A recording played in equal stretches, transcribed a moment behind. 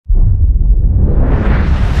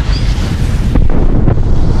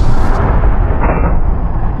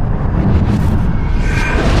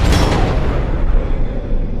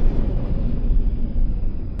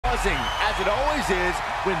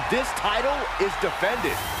is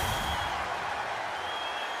defended.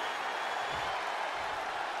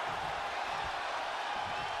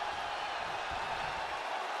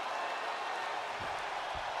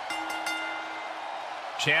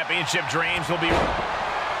 Championship dreams will be...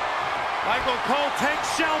 Michael Cole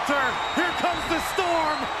takes shelter. Here comes the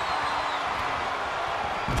storm.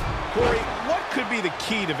 Corey, what could be the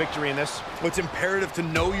key to victory in this? Well, it's imperative to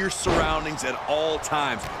know your surroundings at all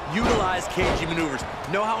times. Utilize cagey maneuvers.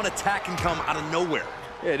 Know how an attack can come out of nowhere.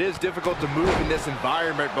 It is difficult to move in this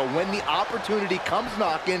environment, but when the opportunity comes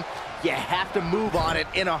knocking, you have to move on it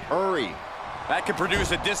in a hurry. That could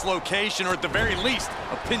produce a dislocation or at the very least,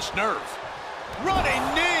 a pinched nerve. Running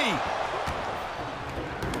knee!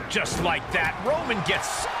 Just like that, Roman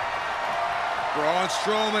gets... Braun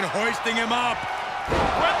Strowman hoisting him up.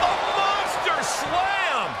 With a monster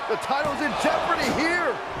slam! The title's in jeopardy here.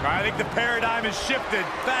 I think the paradigm has shifted.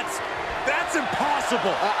 That's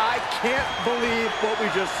impossible. I can't believe what we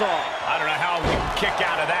just saw. I don't know how you can kick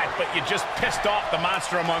out of that, but you just pissed off the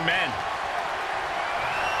monster among men.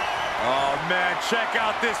 Oh, man, check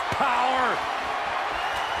out this power.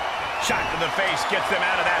 Shot to the face gets them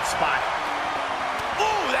out of that spot.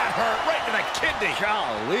 Ooh, that hurt right to the kidney.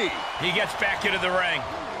 Golly. He gets back into the ring.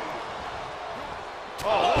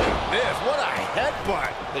 Oh, this, what a headbutt.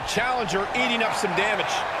 The challenger eating up some damage.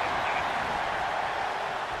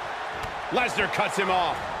 Lesnar cuts him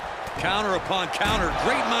off. Counter upon counter.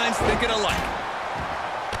 Great minds thinking alike.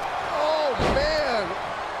 Oh, man.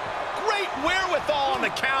 Great wherewithal on the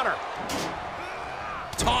counter.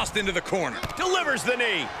 Tossed into the corner. Delivers the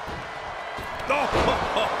knee.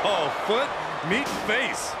 Oh, foot, meet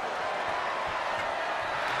face.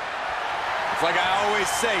 It's like I always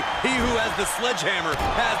say, he who has the sledgehammer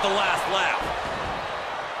has the last laugh.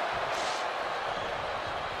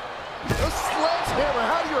 The sledgehammer,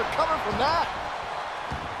 how do you recover from that?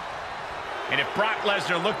 And if Brock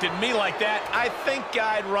Lesnar looked at me like that, I think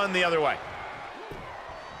I'd run the other way.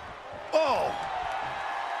 Oh.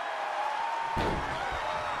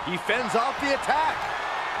 He fends off the attack.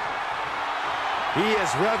 He is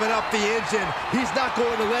revving up the engine. He's not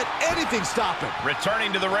going to let anything stop him.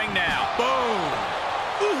 Returning to the ring now. Boom.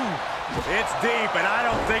 Ooh. It's deep, and I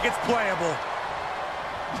don't think it's playable.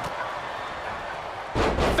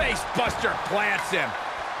 Face buster plants him.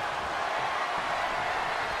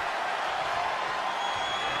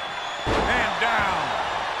 And down.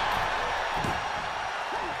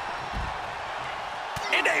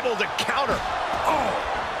 Unable to counter. Oh.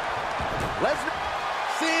 Lesnar.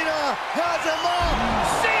 Cena has him up.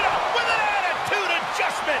 Cena with an attitude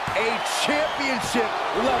adjustment. A championship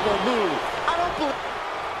level move. I don't believe.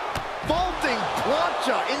 Vaulting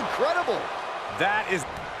plancha. Incredible. That is...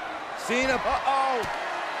 Cena. Uh-oh.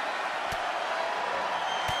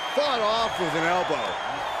 Fought off with an elbow.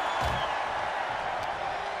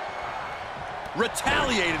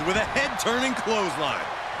 Retaliated with a head-turning clothesline.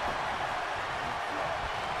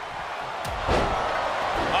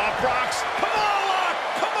 Brock's.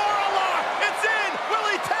 Kimura lock. It's in. Will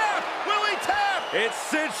he tap? Will he tap? It's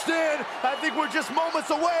cinched in. I think we're just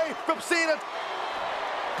moments away from Cena.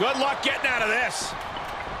 Good luck getting out of this.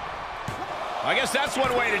 I guess that's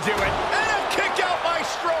one way to do it. And a kick out by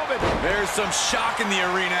Strowman. There's some shock in the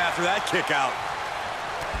arena after that kick out.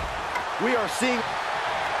 We are seeing...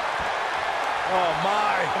 Oh,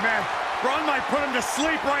 my. Man, Braun might put him to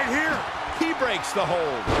sleep right here. He breaks the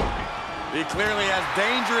hold. He clearly has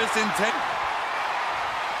dangerous intent.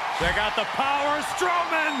 Check out the power,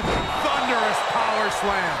 Strowman. Thunderous power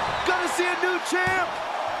slam. Gonna see a new champ.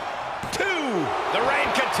 2. The reign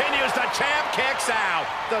continues. The champ kicks out.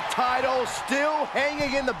 The title still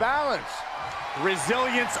hanging in the balance.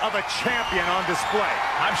 Resilience of a champion on display.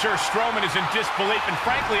 I'm sure Strowman is in disbelief, and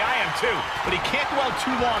frankly, I am too. But he can't dwell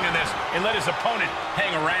too long in this and let his opponent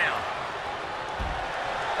hang around.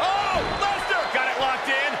 Oh, Lesnar got it locked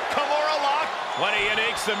in. Kimura lock. What a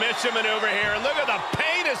unique submission maneuver here. Look at the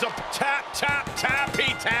pain as a tap, tap, tap.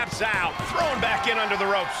 He taps out. Thrown back in under the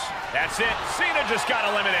ropes. That's it. Cena just got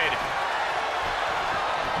eliminated.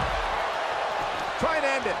 Try and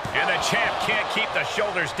end it. And the champ can't keep the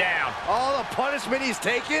shoulders down. All the punishment he's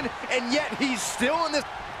taken, and yet he's still in this.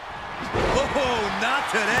 Oh, not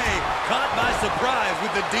today. Caught by surprise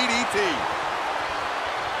with the DDT.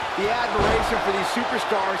 The admiration for these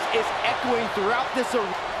superstars is echoing throughout this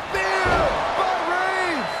arena. Spear by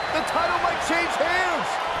Reigns. The title might change hands.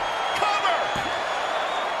 Cover.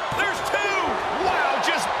 There's 2. Wow,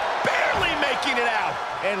 just barely making it out.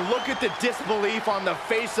 And look at the disbelief on the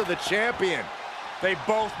face of the champion. They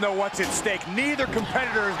both know what's at stake. Neither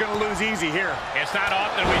competitor is going to lose easy here. It's not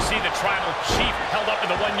often we see the tribal chief held up to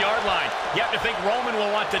the 1-yard line. You have to think Roman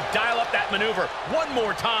will want to dial up that that maneuver one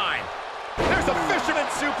more time. There's a fisherman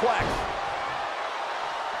suplex.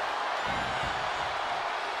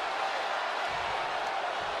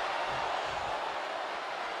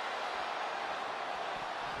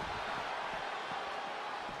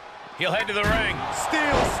 He'll head to the ring.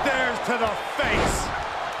 Steel stairs to the face.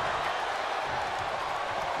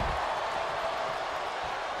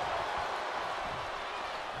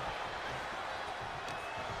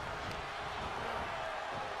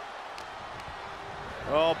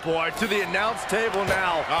 Oh, boy, to the announce table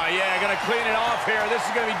now. Oh, yeah, gonna clean it off here. This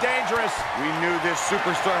is gonna be dangerous. We knew this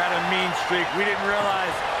superstar had a mean streak. We didn't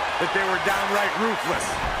realize that they were downright ruthless.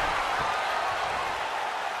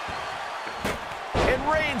 And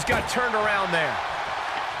Reigns got turned around there.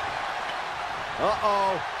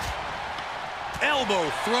 Uh-oh.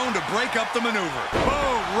 Elbow thrown to break up the maneuver.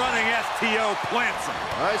 Boom, running STO plants him.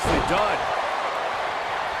 Nicely done.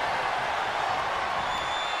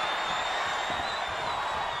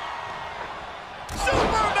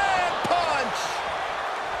 Superman punch!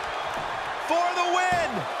 For the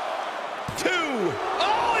win! 2.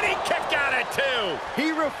 Oh, and he kicked out at 2.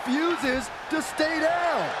 He refuses to stay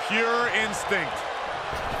down. Pure instinct.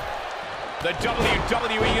 The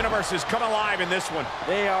WWE Universe has come alive in this one.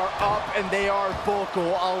 They are up and they are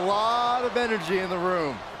vocal. A lot of energy in the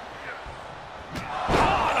room.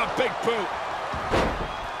 Oh, and a big boot.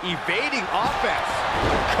 Evading offense.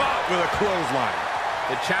 Caught with a clothesline.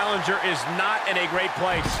 The challenger is not in a great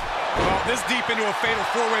place. Well, this deep into a fatal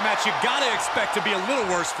four-way match, you gotta expect to be a little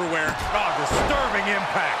worse for wear. Oh, disturbing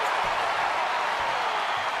impact.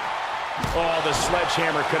 Oh, the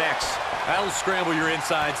sledgehammer connects. That'll scramble your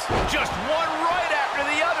insides. Just one right after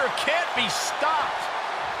the other. Can't be stopped.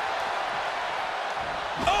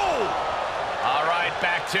 Oh! All right,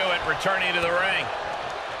 back to it. Returning to the ring.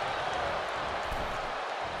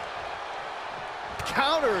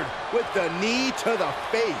 Countered with the knee to the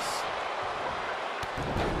face.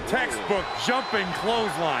 Textbook jumping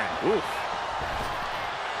clothesline. Oof.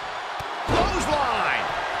 Clothesline.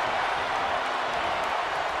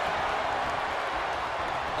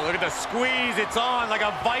 Oh, look at the squeeze. It's on like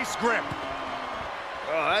a vice grip.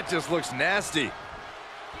 Oh, that just looks nasty.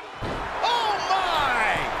 Oh,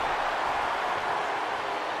 my!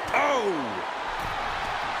 Oh!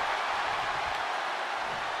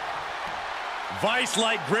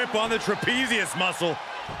 Vice-like grip on the trapezius muscle.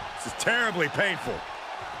 This is terribly painful.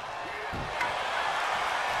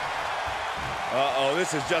 Uh-oh,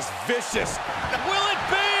 this is just vicious. Will it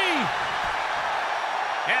be?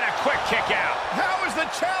 And a quick kick out. How is the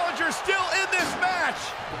challenger still in this match?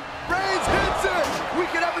 Reigns hits it! We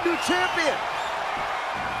could have a new champion!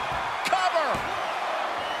 Cover!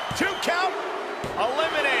 2 count.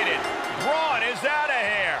 Eliminated. Braun is out of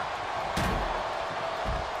here.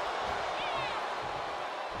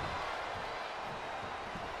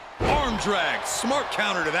 Arm drag. Smart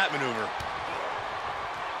counter to that maneuver.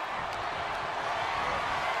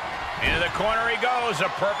 Into the corner he goes. A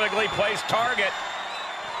perfectly placed target.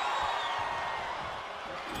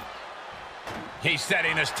 He's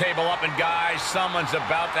setting this table up, and guys, someone's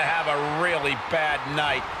about to have a really bad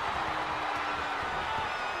night.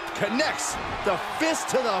 Connects the fist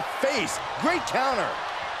to the face. Great counter.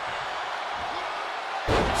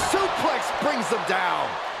 Suplex brings them down.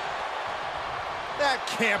 That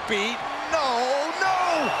can't be. No,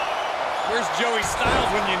 no! Where's Joey Styles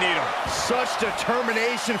when you need him? Such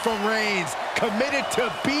determination from Reigns. Committed to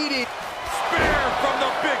beating. Spear from the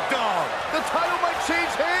big dog. The title might change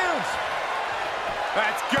hands.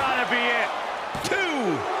 That's gotta be it. 2.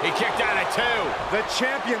 He kicked out at 2. The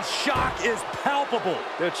champion's shock is palpable.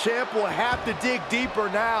 The champ will have to dig deeper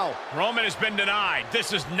now. Roman has been denied.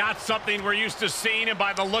 This is not something we're used to seeing, and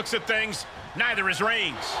by the looks of things, neither is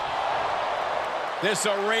Reigns. This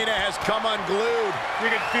arena has come unglued. You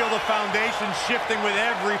can feel the foundation shifting with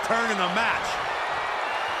every turn in the match.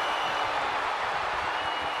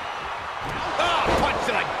 Ah, punch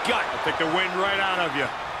to the gut. I'll take the wind right out of you.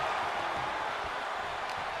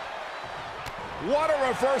 What a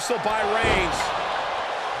reversal by Reigns.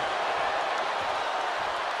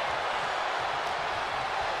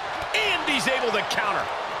 And he's able to counter.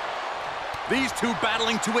 These two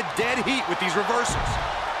battling to a dead heat with these reversals.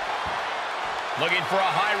 Looking for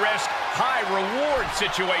a high-risk, high-reward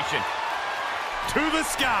situation. To the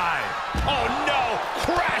sky. Oh, no.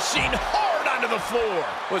 Crashing hard onto the floor.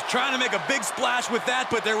 Was trying to make a big splash with that,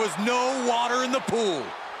 but there was no water in the pool.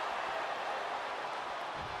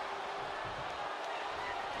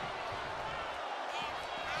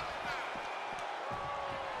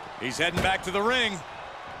 He's heading back to the ring.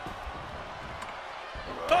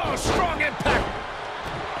 Oh, strong impact.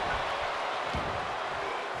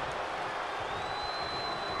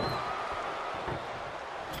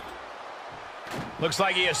 Looks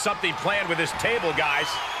like he has something planned with his table, guys.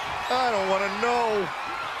 I don't want to know.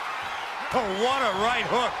 Oh, what a right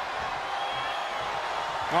hook.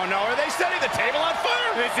 Oh, no. Are they setting the table on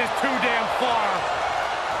fire? This is too damn far.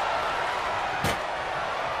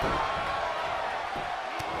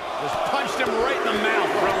 Just punched him right in the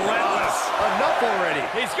mouth. Relentless. Enough already.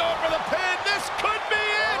 He's going for the pin. This could be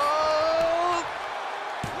it. Oh.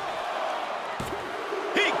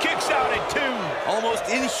 He kicks out at 2. Almost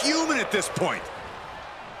inhuman at this point.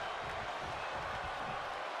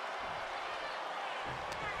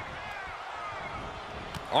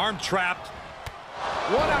 Arm trapped.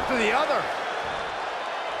 One after the other.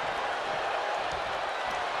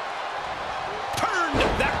 Turned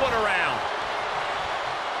that one around.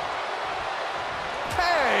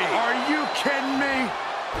 Hey! Are you kidding me?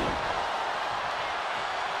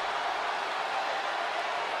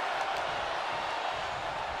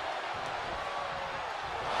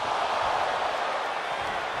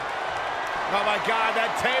 Oh, my God,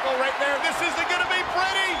 that table right there. This isn't going to be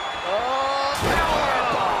pretty. Oh,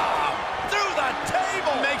 Powerbomb through the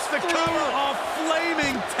table. Makes the cover. A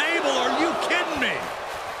flaming table. Are you kidding me?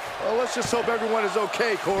 well, let's just hope everyone is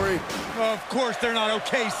okay, Corey. Of course they're not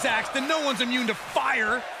okay, Saxton. No one's immune to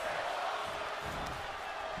fire.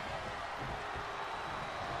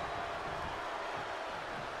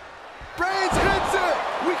 Reigns hits it!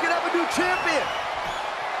 We can have a new champion!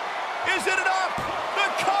 Is it enough? The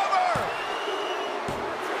cover.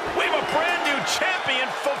 We have a brand new champion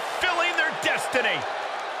fulfilling their destiny.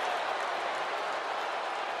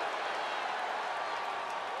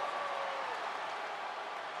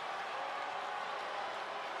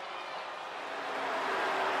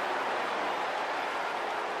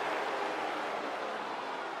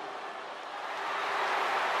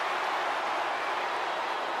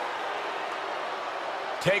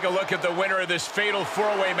 Take a look at the winner of this fatal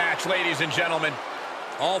 4-way match, ladies and gentlemen.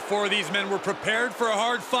 All 4 of these men were prepared for a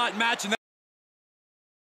hard-fought match, and